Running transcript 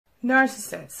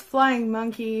Narcissists, flying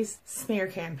monkeys, smear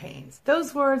campaigns.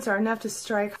 Those words are enough to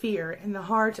strike fear in the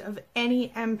heart of any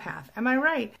empath. Am I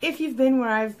right? If you've been where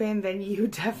I've been, then you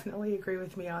definitely agree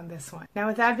with me on this one. Now,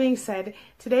 with that being said,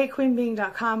 today at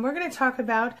queenbeing.com, we're going to talk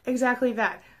about exactly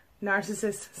that.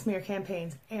 Narcissists, smear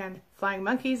campaigns, and flying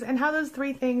monkeys, and how those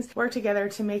three things work together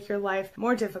to make your life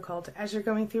more difficult as you're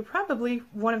going through probably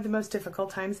one of the most difficult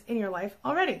times in your life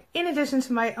already. In addition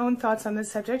to my own thoughts on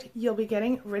this subject, you'll be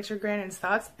getting Richard Grannon's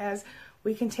thoughts as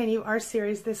we continue our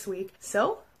series this week.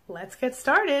 So, let's get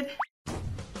started.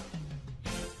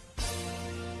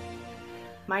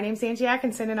 My name's Angie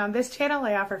Atkinson, and on this channel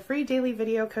I offer free daily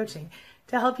video coaching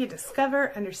to help you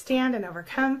discover, understand, and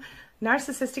overcome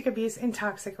narcissistic abuse in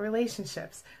toxic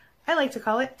relationships. I like to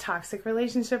call it toxic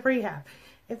relationship rehab.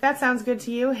 If that sounds good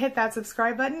to you, hit that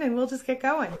subscribe button and we'll just get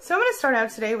going. So I'm going to start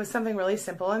out today with something really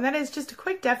simple, and that is just a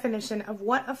quick definition of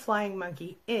what a flying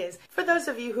monkey is for those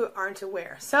of you who aren't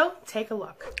aware. So take a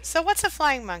look. So what's a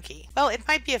flying monkey? Well, it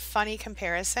might be a funny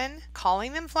comparison,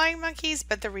 calling them flying monkeys,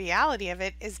 but the reality of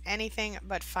it is anything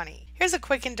but funny. Here's a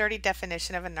quick and dirty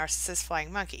definition of a narcissist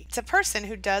flying monkey. It's a person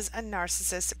who does a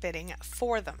narcissist's bidding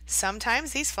for them.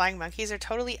 Sometimes these flying monkeys are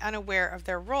totally unaware of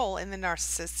their role in the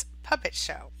narcissist's puppet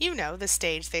show. You know, the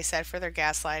stage they set for their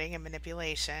gaslighting and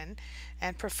manipulation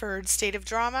and preferred state of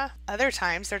drama. Other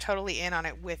times they're totally in on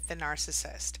it with the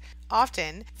narcissist.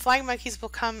 Often, flying monkeys will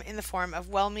come in the form of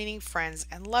well-meaning friends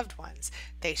and loved ones.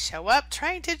 They show up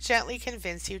trying to gently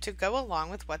convince you to go along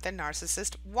with what the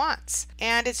narcissist wants.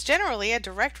 And it's generally a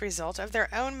direct result of their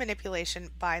own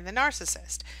manipulation by the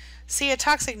narcissist. See, a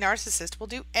toxic narcissist will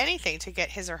do anything to get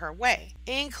his or her way,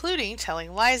 including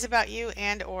telling lies about you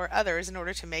and or others in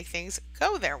order to make things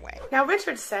go their way. Now,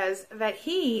 Richard says that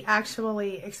he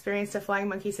actually experienced a flying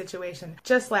monkey situation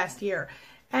just last year.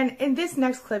 And in this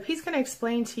next clip, he's going to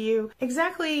explain to you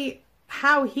exactly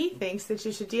how he thinks that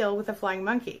you should deal with a flying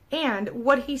monkey and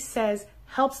what he says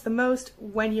helps the most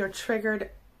when you're triggered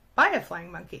by a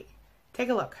flying monkey. Take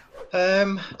a look.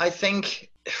 I think...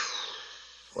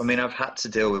 I mean, I've had to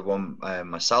deal with one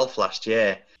myself last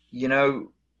year. You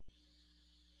know,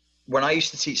 when I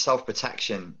used to teach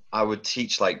self-protection, I would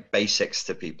teach like basics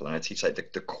to people, and I teach like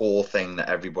the core thing that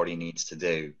everybody needs to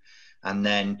do. And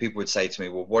then people would say to me,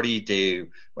 well, what do you do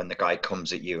when the guy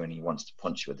comes at you and he wants to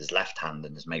punch you with his left hand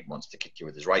and his mate wants to kick you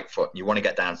with his right foot? And you want to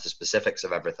get down to the specifics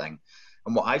of everything.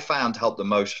 And what I found helped the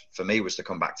most for me was to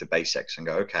come back to basics and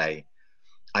go, okay,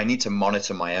 I need to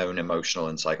monitor my own emotional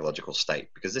and psychological state,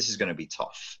 because this is going to be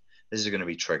tough. This is going to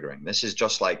be triggering. This is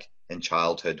just like in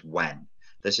childhood when.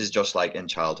 This is just like in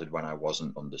childhood when I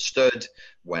wasn't understood,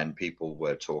 when people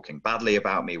were talking badly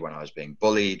about me, when I was being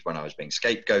bullied, when I was being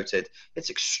scapegoated. It's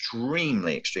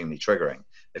extremely, extremely triggering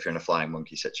if you're in a flying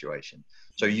monkey situation.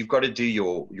 So you've got to do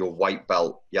your white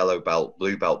belt, yellow belt,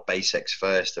 blue belt basics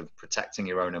first of protecting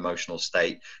your own emotional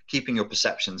state, keeping your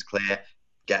perceptions clear,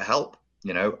 get help,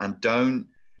 you know, and don't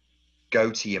go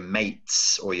to your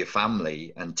mates or your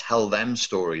family and tell them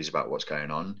stories about what's going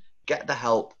on. Get the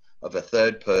help of a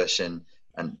third person,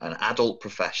 an adult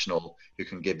professional who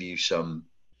can give you some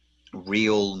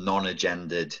real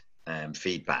non-agendered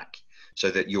feedback, so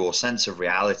that your sense of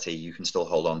reality, you can still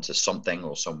hold on to something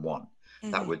or someone.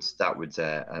 Mm-hmm. That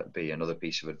would be another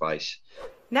piece of advice.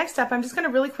 Next up, I'm just going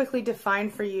to really quickly define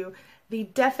for you the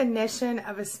definition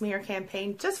of a smear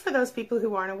campaign, just for those people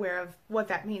who aren't aware of what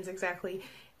that means exactly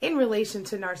in relation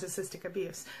to narcissistic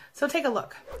abuse. So take a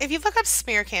look. If you look up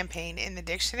smear campaign in the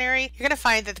dictionary, you're going to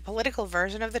find that the political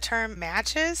version of the term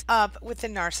matches up with the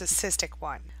narcissistic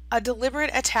one. A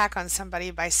deliberate attack on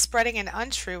somebody by spreading an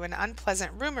untrue and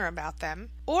unpleasant rumor about them,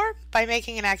 or by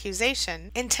making an accusation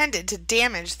intended to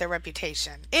damage their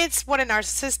reputation. It's what a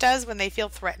narcissist does when they feel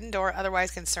threatened or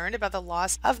otherwise concerned about the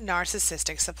loss of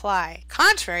narcissistic supply.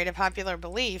 Contrary to popular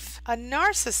belief, a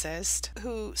narcissist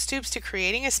who stoops to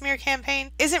creating a smear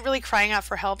campaign isn't really crying out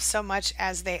for help so much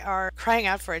as they are crying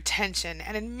out for attention,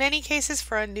 and in many cases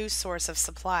for a new source of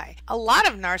supply. A lot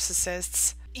of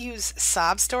narcissists use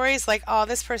sob stories like, oh,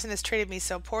 this person has treated me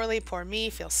so poorly, poor me,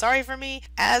 feel sorry for me,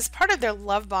 as part of their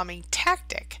love bombing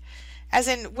tactic, as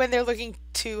in when they're looking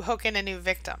to hook in a new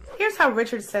victim. Here's how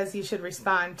Richard says you should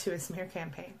respond to a smear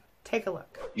campaign. Take a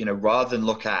look. You know, rather than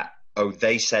look at, oh,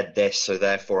 they said this, so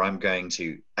therefore I'm going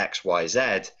to X, Y,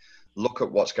 Z, look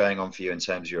at what's going on for you in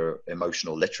terms of your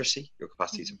emotional literacy, your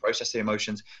capacity to process the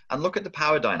emotions, and look at the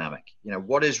power dynamic. You know,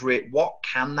 what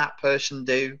can that person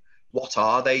do? What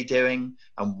are they doing?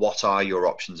 And what are your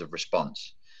options of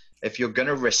response? If you're going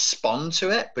to respond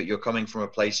to it, but you're coming from a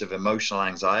place of emotional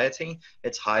anxiety,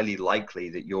 it's highly likely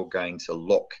that you're going to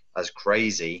look as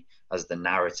crazy as the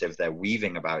narrative they're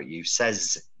weaving about you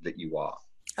says that you are.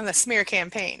 And the smear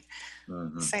campaign.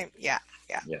 Same. Yeah.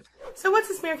 Yeah. So what's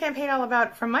the smear campaign all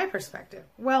about from my perspective?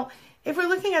 Well, if we're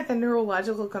looking at the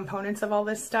neurological components of all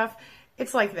this stuff,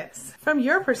 it's like this. From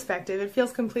your perspective, it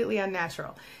feels completely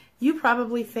unnatural. You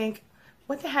probably think,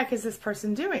 what the heck is this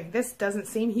person doing? This doesn't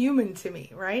seem human to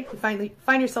me, right? You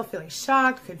find yourself feeling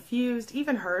shocked, confused,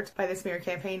 even hurt by the smear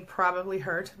campaign, probably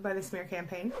hurt by the smear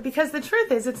campaign. Because the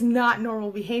truth is, it's not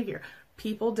normal behavior.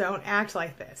 People don't act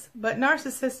like this, but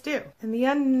narcissists do. And the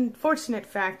unfortunate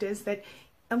fact is that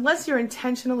unless you're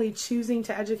intentionally choosing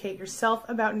to educate yourself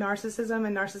about narcissism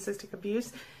and narcissistic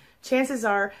abuse, chances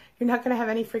are you're not going to have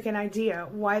any freaking idea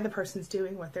why the person's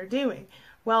doing what they're doing.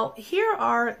 Well, here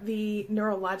are the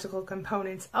neurological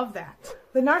components of that.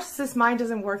 The narcissist's mind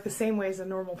doesn't work the same way as a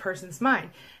normal person's mind.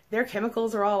 Their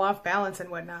chemicals are all off balance and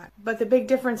whatnot. But the big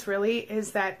difference really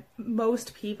is that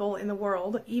most people in the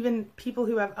world, even people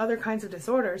who have other kinds of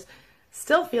disorders,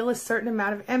 still feel a certain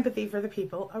amount of empathy for the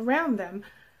people around them,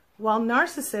 while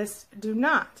narcissists do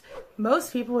not.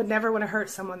 Most people would never want to hurt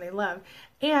someone they love,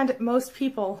 and most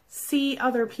people see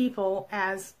other people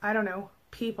as,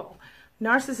 people.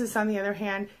 Narcissists, on the other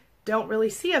hand, don't really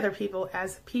see other people,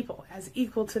 as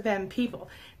equal to them people.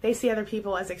 They see other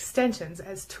people as extensions,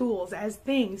 as tools, as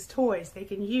things, toys they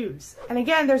can use. And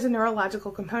again, there's a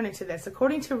neurological component to this.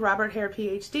 According to Robert Hare,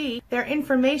 PhD, their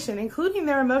information, including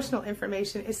their emotional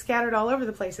information, is scattered all over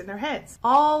the place in their heads,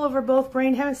 all over both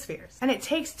brain hemispheres. And it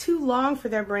takes too long for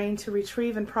their brain to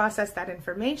retrieve and process that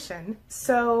information.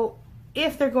 So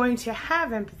if they're going to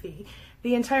have empathy,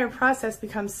 the entire process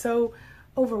becomes so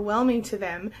overwhelming to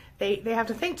them, they have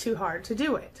to think too hard to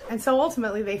do it. And so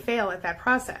ultimately they fail at that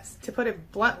process. To put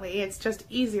it bluntly, it's just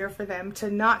easier for them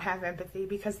to not have empathy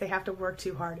because they have to work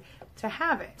too hard to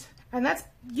have it. And that's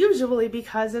usually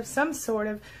because of some sort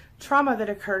of trauma that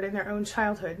occurred in their own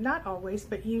childhood. Not always,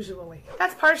 but usually.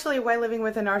 That's partially why living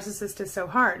with a narcissist is so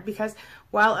hard, because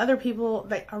while other people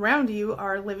that around you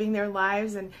are living their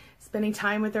lives and spending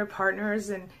time with their partners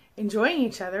and enjoying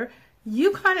each other,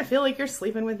 you kind of feel like you're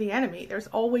sleeping with the enemy. There's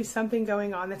always something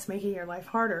going on that's making your life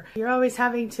harder. You're always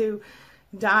having to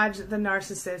dodge the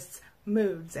narcissist's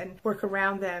moods and work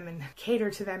around them and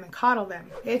cater to them and coddle them.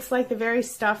 It's like the very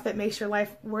stuff that makes your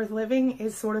life worth living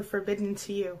is sort of forbidden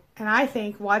to you. And I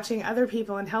think watching other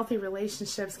people in healthy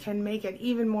relationships can make it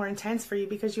even more intense for you,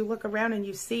 because you look around and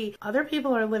you see other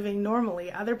people are living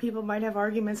normally. Other people might have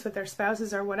arguments with their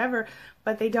spouses or whatever,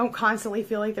 but they don't constantly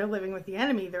feel like they're living with the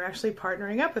enemy. They're actually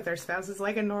partnering up with their spouses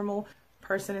like a normal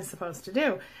person is supposed to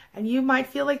do. And you might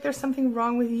feel like there's something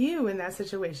wrong with you in that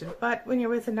situation. But when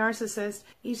you're with a narcissist,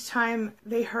 each time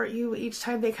they hurt you, each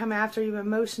time they come after you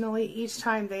emotionally, each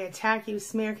time they attack you,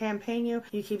 smear campaign you,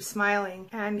 you keep smiling.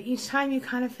 And each time you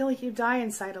kind of feel like you die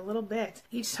inside a little bit.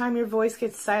 Each time your voice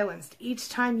gets silenced. Each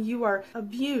time you are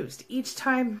abused. Each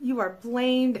time you are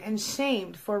blamed and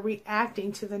shamed for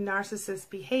reacting to the narcissist's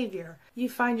behavior. You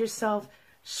find yourself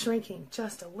shrinking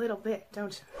just a little bit,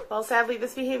 don't you? Well, sadly,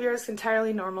 this behavior is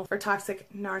entirely normal for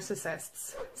toxic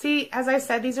narcissists. See, as I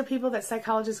said, these are people that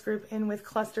psychologists group in with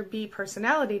cluster B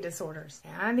personality disorders.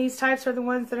 And these types are the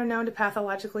ones that are known to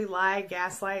pathologically lie,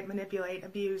 gaslight, manipulate,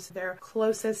 abuse their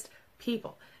closest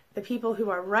people. The people who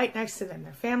are right next to them,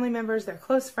 their family members, their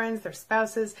close friends, their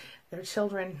spouses, their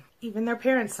children, even their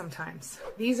parents sometimes.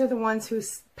 These are the ones who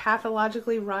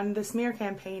pathologically run the smear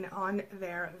campaign on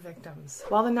their victims.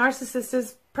 While the narcissist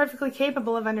is perfectly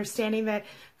capable of understanding that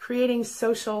creating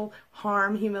social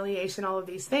harm, humiliation, all of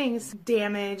these things,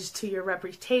 damage to your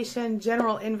reputation,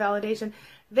 general invalidation,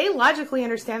 they logically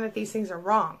understand that these things are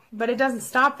wrong, but it doesn't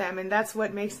stop them, and that's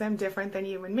what makes them different than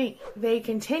you and me. They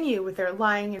continue with their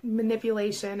lying and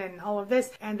manipulation and all of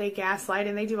this, and they gaslight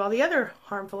and they do all the other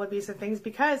harmful, abusive things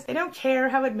because they don't care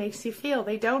how it makes you feel.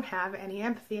 They don't have any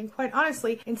empathy, and quite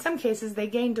honestly, in some cases, they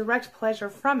gain direct pleasure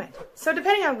from it. So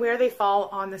depending on where they fall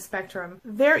on the spectrum,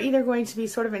 they're either going to be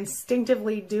sort of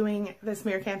instinctively doing the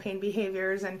smear campaign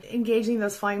behaviors and engaging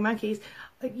those flying monkeys,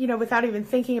 without even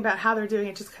thinking about how they're doing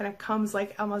it, just kind of comes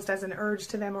like almost as an urge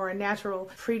to them or a natural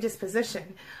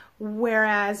predisposition.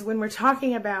 Whereas when we're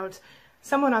talking about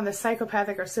someone on the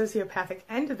psychopathic or sociopathic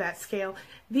end of that scale,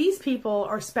 these people,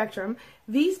 or spectrum,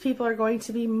 these people are going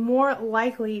to be more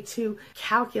likely to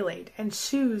calculate and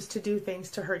choose to do things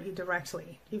to hurt you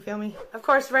directly. Do you feel me? Of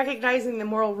course, recognizing the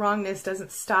moral wrongness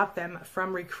doesn't stop them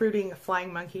from recruiting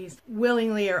flying monkeys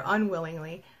willingly or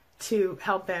unwillingly to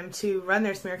help them to run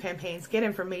their smear campaigns, get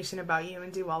information about you,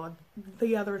 and do all of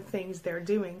the other things they're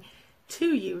doing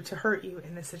to you to hurt you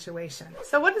in this situation.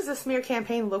 So what does a smear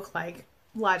campaign look like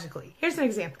logically? Here's an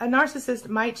example. A narcissist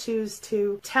might choose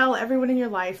to tell everyone in your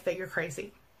life that you're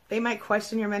crazy. They might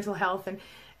question your mental health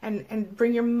and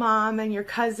bring your mom and your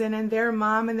cousin and their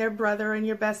mom and their brother and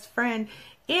your best friend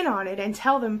in on it and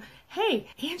tell them, hey,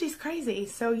 Angie's crazy,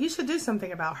 so you should do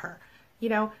something about her. You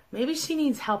know, maybe she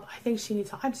needs help. I think she needs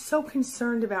help. I'm so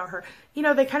concerned about her. You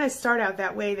know, they kind of start out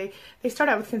that way. They start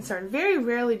out with concern. Very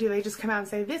rarely do they just come out and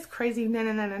say, this crazy,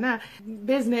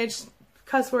 business,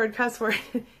 cuss word.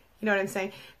 You know what I'm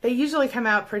saying? They usually come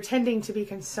out pretending to be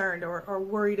concerned or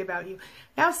worried about you.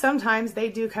 Now, sometimes they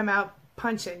do come out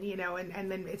punching, you know,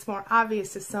 and then it's more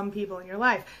obvious to some people in your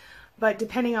life. But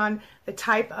depending on the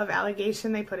type of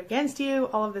allegation they put against you,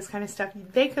 all of this kind of stuff,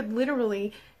 they could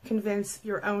literally convince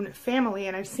your own family,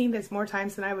 and I've seen this more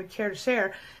times than I would care to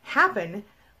share, happen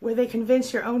where they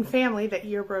convince your own family that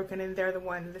you're broken and they're the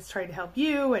one that's trying to help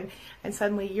you, and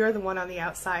suddenly you're the one on the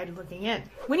outside looking in.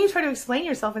 When you try to explain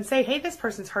yourself and say, hey, this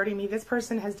person's hurting me, this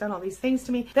person has done all these things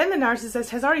to me, then the narcissist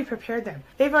has already prepared them.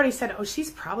 They've already said, oh,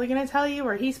 she's probably going to tell you,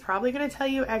 or he's probably going to tell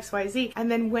you X, Y, Z. And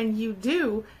then when you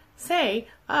do say,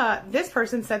 this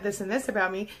person said this and this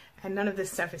about me, and none of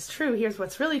this stuff is true, here's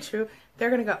what's really true,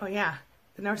 they're going to go, oh yeah,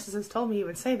 the narcissist told me you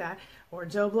would say that, or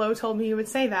Joe Blow told me you would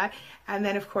say that, and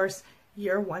then of course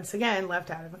you're once again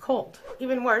left out in the cold.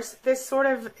 Even worse, this sort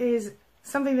of is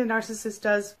something the narcissist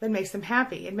does that makes them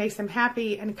happy. It makes them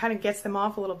happy and kind of gets them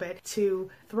off a little bit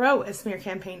to throw a smear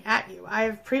campaign at you. I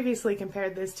have previously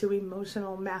compared this to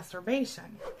emotional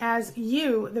masturbation. As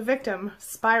you, the victim,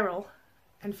 spiral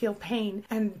and feel pain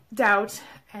and doubt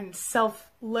and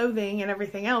self-loathing and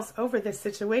everything else over this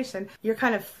situation, you're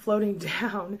kind of floating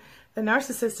down. The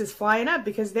narcissist is flying up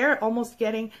because they're almost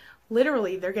getting,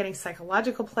 literally, they're getting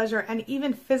psychological pleasure and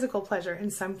even physical pleasure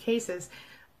in some cases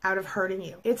out of hurting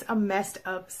you. It's a messed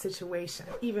up situation.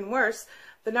 Even worse,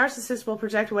 the narcissist will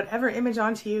project whatever image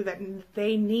onto you that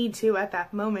they need to at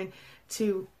that moment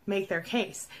to make their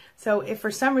case. So if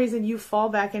for some reason you fall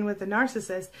back in with the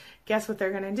narcissist, guess what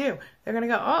they're going to do? They're going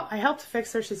to go, oh, I helped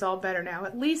fix her, she's all better now,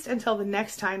 at least until the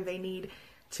next time they need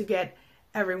to get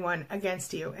everyone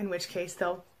against you, in which case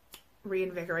they'll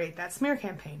reinvigorate that smear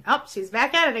campaign. Oh, she's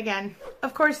back at it again.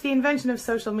 Of course, the invention of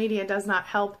social media does not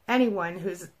help anyone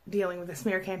who's dealing with a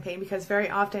smear campaign, because very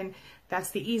often that's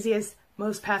the easiest,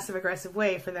 most passive-aggressive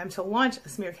way for them to launch a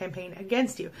smear campaign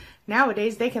against you.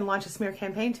 Nowadays, they can launch a smear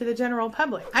campaign to the general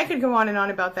public. I could go on and on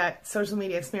about that social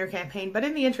media smear campaign, but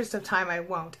in the interest of time, I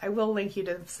won't. I will link you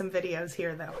to some videos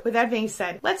here, though. With that being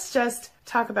said, let's just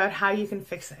talk about how you can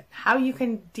fix it, how you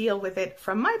can deal with it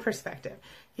from my perspective.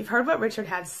 You've heard what Richard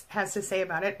has to say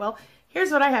about it. Well,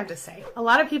 here's what I have to say. A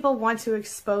lot of people want to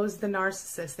expose the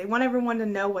narcissist. They want everyone to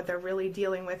know what they're really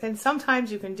dealing with, and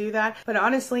sometimes you can do that, but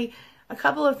honestly, a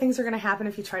couple of things are going to happen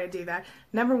if you try to do that.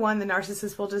 Number one, the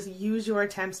narcissist will just use your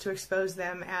attempts to expose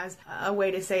them as a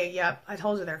way to say, yep, I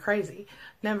told you they're crazy.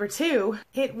 Number two,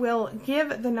 it will give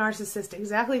the narcissist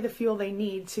exactly the fuel they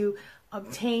need to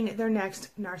obtain their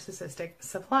next narcissistic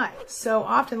supply. So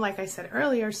often, like I said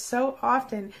earlier, so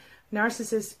often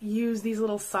narcissists use these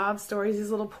little sob stories,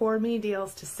 these little poor me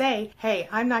deals to say, hey,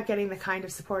 I'm not getting the kind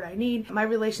of support I need. My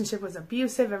relationship was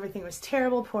abusive. Everything was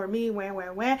terrible. Poor me, wah,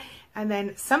 wah, wah. And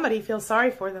then somebody feels sorry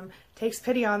for them, takes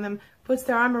pity on them, puts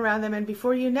their arm around them, and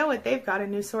before you know it, they've got a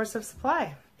new source of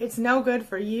supply. It's no good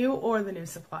for you or the new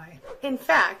supply. In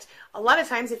fact, a lot of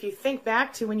times if you think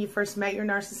back to when you first met your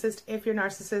narcissist, if your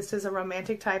narcissist is a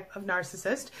romantic type of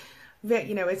narcissist,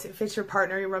 you know, if it's your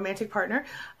partner, your romantic partner,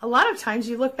 a lot of times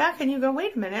you look back and you go,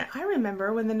 wait a minute, I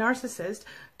remember when the narcissist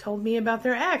told me about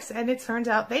their ex, and it turns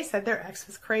out they said their ex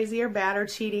was crazy or bad or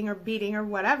cheating or beating or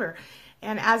whatever.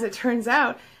 And as it turns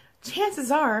out,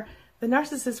 chances are the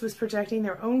narcissist was projecting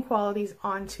their own qualities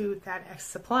onto that ex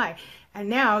supply. And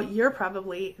now you're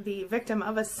probably the victim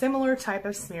of a similar type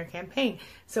of smear campaign.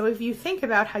 So if you think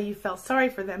about how you felt sorry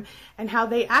for them and how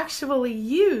they actually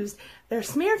used their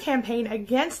smear campaign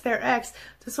against their ex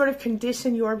to sort of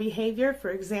condition your behavior. For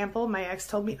example, my ex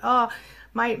told me, oh,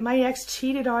 my ex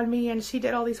cheated on me and she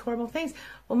did all these horrible things.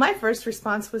 Well, my first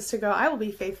response was to go, I will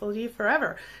be faithful to you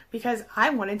forever, because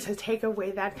I wanted to take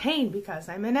away that pain, because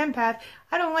I'm an empath.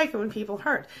 I don't like it when people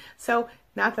hurt. So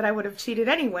not that I would have cheated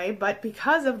anyway, but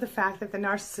because of the fact that the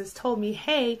narcissist told me,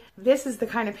 hey, this is the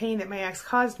kind of pain that my ex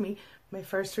caused me, my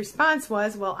first response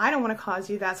was, well, I don't want to cause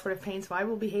you that sort of pain, so I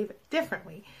will behave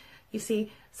differently. You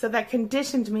see, so that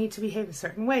conditioned me to behave a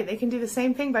certain way. They can do the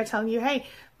same thing by telling you, hey,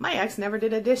 my ex never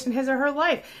did a dish in his or her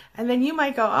life. And then you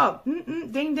might go, oh,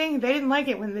 ding, ding, they didn't like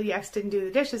it when the ex didn't do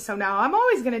the dishes, so now I'm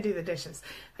always going to do the dishes.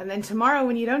 And then tomorrow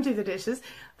when you don't do the dishes,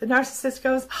 the narcissist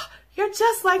goes, oh, you're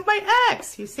just like my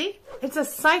ex, you see? It's a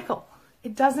cycle.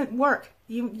 It doesn't work.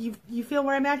 You feel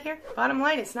where I'm at here? Bottom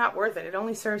line, it's not worth it. It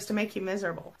only serves to make you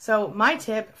miserable. So my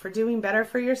tip for doing better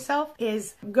for yourself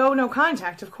is go no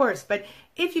contact, of course. But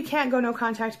if you can't go no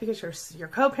contact because you're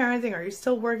co-parenting or you're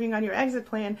still working on your exit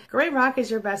plan, Gray Rock is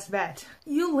your best bet.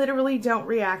 You literally don't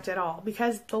react at all,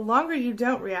 because the longer you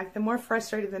don't react, the more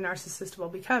frustrated the narcissist will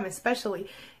become, especially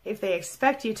if they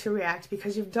expect you to react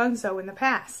because you've done so in the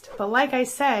past. But like I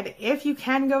said, if you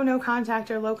can go no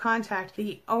contact or low contact,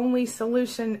 the only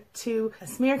solution to a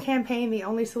smear campaign, the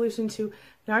only solution to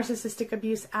narcissistic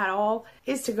abuse at all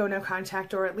is to go no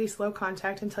contact, or at least low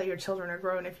contact until your children are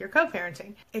grown if you're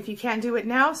co-parenting. If you can't do it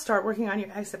now, start working on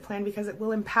your exit plan, because it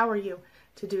will empower you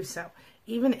to do so.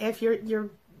 Even if you're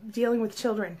dealing with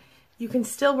children, you can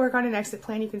still work on an exit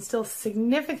plan. You can still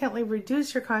significantly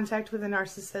reduce your contact with a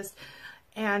narcissist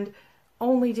and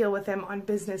only deal with them on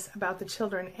business about the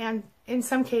children. And in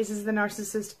some cases, the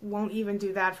narcissist won't even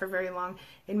do that for very long.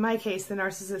 In my case, the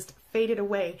narcissist faded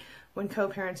away when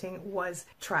co-parenting was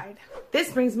tried.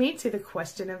 This brings me to the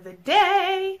question of the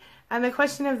day. And the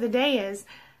question of the day is,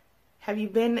 have you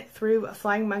been through a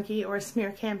flying monkey or a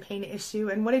smear campaign issue?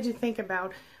 And what did you think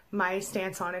about my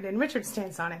stance on it and Richard's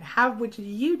stance on it? How would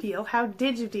you deal? How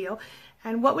did you deal?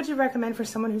 And what would you recommend for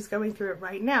someone who's going through it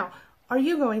right now? Are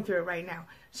you going through it right now?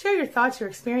 Share your thoughts, your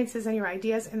experiences, and your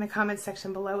ideas in the comments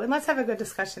section below, and let's have a good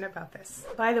discussion about this.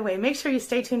 By the way, make sure you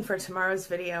stay tuned for tomorrow's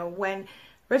video when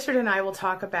Richard and I will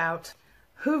talk about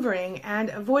hoovering and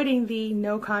avoiding the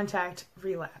no contact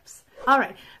relapse. All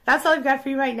right, that's all I've got for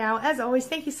you right now. As always,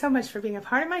 thank you so much for being a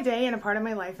part of my day and a part of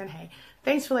my life. And hey,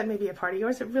 thanks for letting me be a part of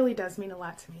yours. It really does mean a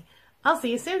lot to me. I'll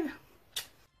see you soon.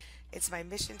 It's my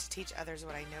mission to teach others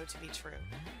what I know to be true.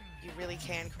 You really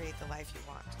can create the life you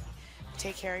want.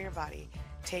 Take care of your body.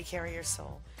 Take care of your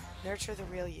soul. Nurture the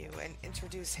real you and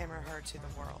introduce him or her to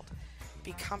the world.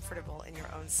 Be comfortable in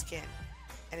your own skin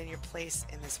and in your place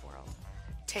in this world.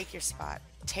 Take your spot.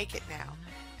 Take it now.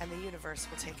 And the universe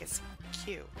will take its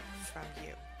cue from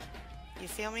you. You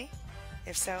feel me?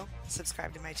 If so,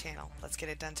 subscribe to my channel. Let's get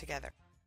it done together.